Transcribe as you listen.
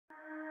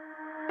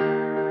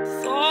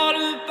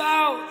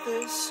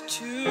is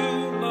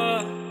too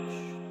much.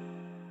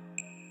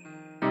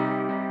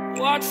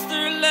 What's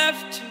there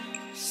left to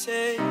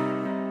say?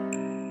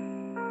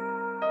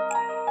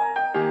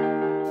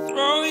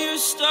 Throw your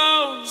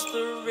stones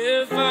the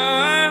river.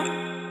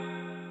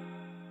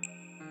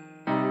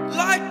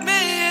 Like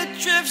me it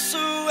drifts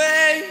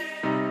away.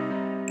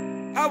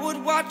 I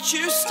would watch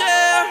you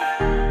stare.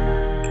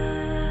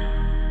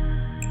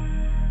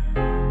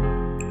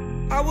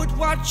 I would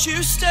watch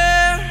you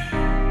stare.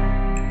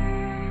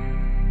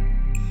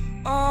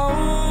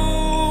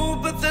 Oh,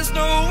 but there's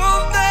no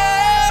one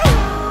there.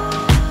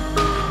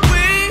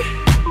 We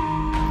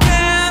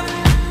can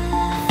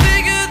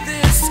figure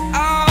this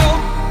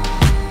out.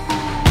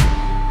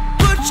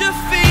 Put your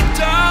feet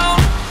down.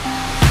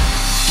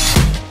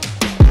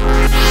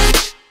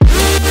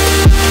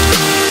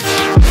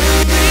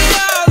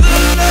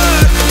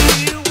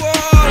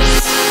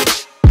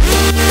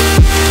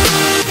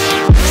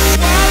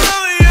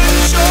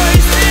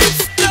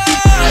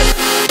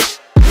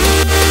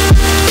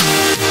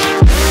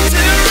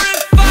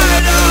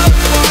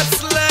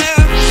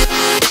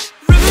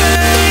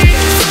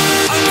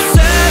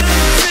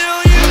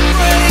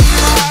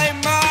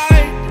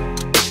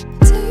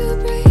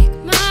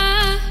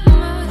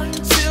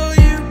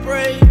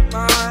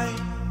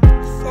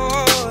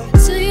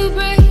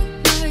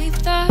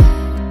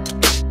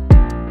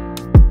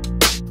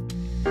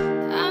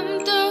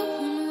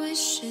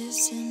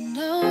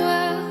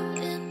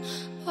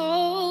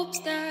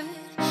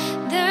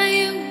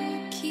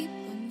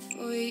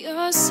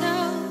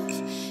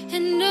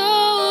 And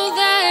know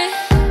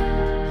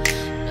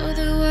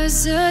there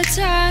was a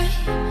time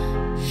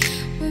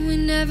when we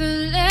never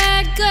let